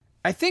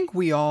I think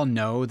we all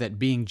know that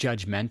being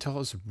judgmental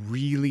is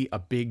really a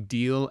big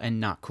deal and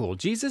not cool.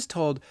 Jesus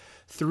told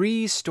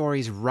 3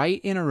 stories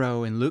right in a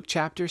row in Luke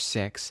chapter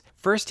 6.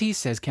 First, he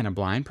says, can a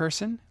blind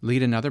person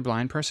lead another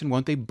blind person?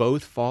 Won't they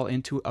both fall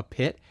into a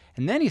pit?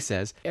 And then he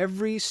says,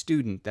 every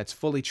student that's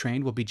fully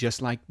trained will be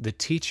just like the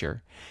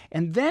teacher.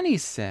 And then he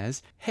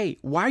says, hey,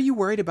 why are you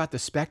worried about the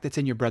speck that's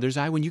in your brother's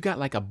eye when you got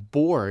like a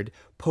board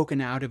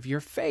poking out of your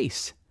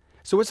face?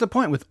 So what's the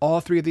point with all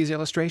 3 of these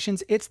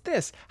illustrations? It's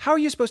this. How are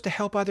you supposed to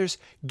help others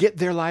get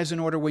their lives in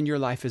order when your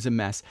life is a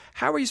mess?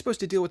 How are you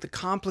supposed to deal with the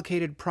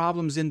complicated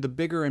problems in the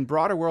bigger and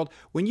broader world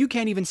when you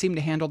can't even seem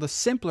to handle the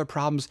simpler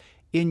problems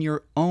in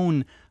your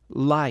own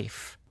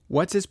life?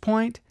 What's his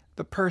point?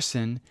 The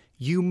person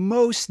you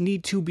most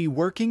need to be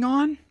working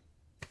on?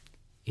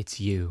 It's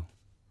you.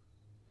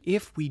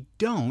 If we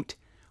don't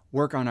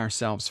work on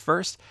ourselves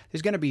first,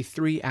 there's going to be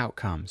 3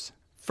 outcomes.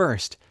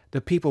 First,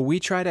 the people we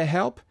try to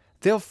help,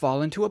 they'll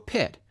fall into a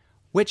pit.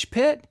 Which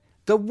pit?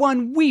 The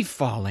one we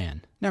fall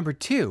in. Number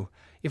 2,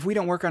 if we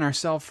don't work on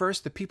ourselves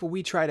first, the people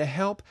we try to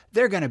help,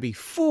 they're going to be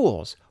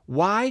fools.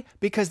 Why?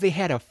 Because they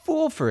had a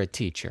fool for a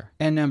teacher.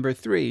 And number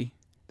 3,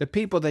 the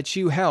people that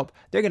you help,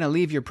 they're going to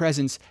leave your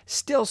presence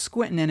still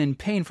squinting and in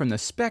pain from the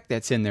speck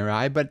that's in their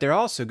eye, but they're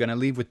also going to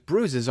leave with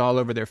bruises all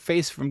over their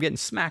face from getting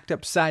smacked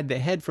upside the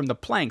head from the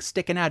plank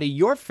sticking out of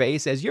your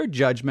face as your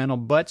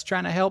judgmental butt's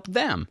trying to help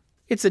them.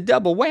 It's a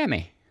double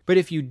whammy. But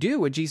if you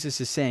do what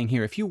Jesus is saying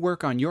here, if you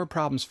work on your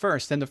problems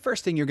first, then the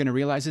first thing you're going to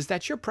realize is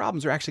that your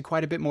problems are actually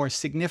quite a bit more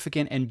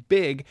significant and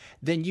big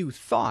than you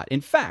thought.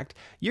 In fact,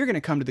 you're going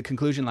to come to the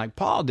conclusion like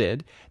Paul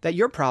did, that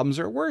your problems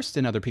are worse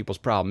than other people's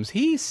problems.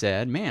 He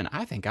said, man,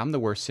 I think I'm the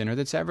worst sinner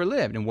that's ever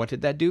lived. And what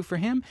did that do for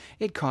him?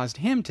 It caused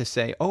him to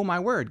say, oh my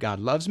word, God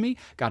loves me.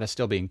 God is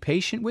still being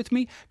patient with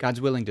me. God's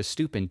willing to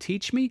stoop and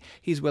teach me.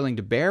 He's willing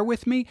to bear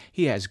with me.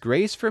 He has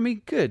grace for me.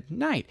 Good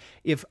night.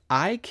 If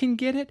I can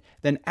get it,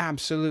 then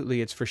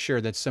absolutely it's for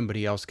sure that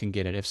somebody else can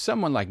get it. If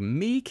someone like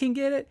me can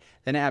get it,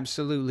 then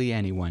absolutely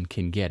anyone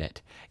can get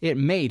it. It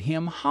made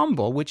him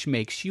humble, which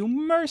makes you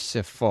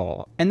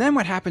merciful. And then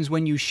what happens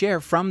when you share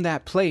from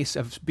that place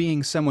of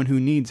being someone who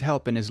needs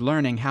help and is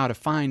learning how to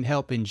find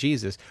help in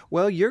Jesus?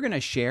 Well, you're going to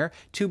share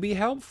to be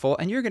helpful,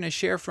 and you're going to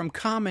share from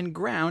common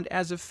ground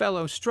as a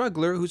fellow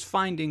struggler who's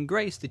finding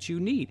grace that you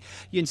need.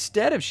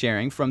 Instead of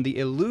sharing from the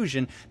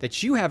illusion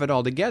that you have it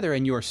all together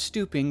and you're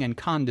stooping and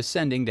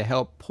condescending to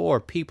help poor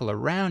people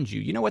around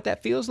you. You know what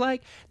that feels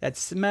like? That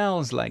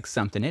smells like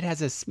something. It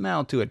has a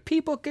smell to it.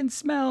 People can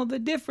smell the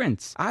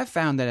difference. I've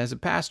found that as a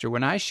pastor,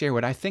 when I share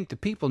what I think the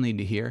people need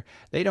to hear,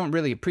 they don't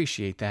really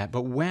appreciate that.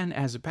 But when,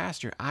 as a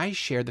pastor, I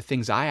share the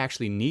things I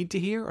actually need to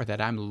hear or that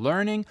I'm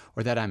learning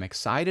or that I'm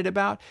excited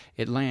about,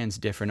 it lands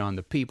different on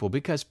the people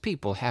because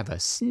people have a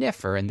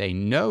sniffer and they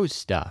know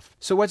stuff.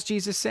 So what's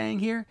Jesus saying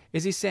here?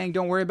 Is he saying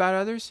don't worry about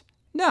others?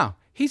 No.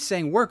 He's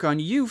saying work on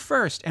you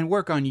first and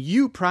work on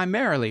you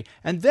primarily,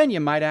 and then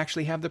you might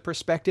actually have the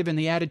perspective and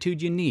the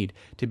attitude you need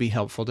to be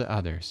helpful to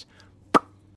others.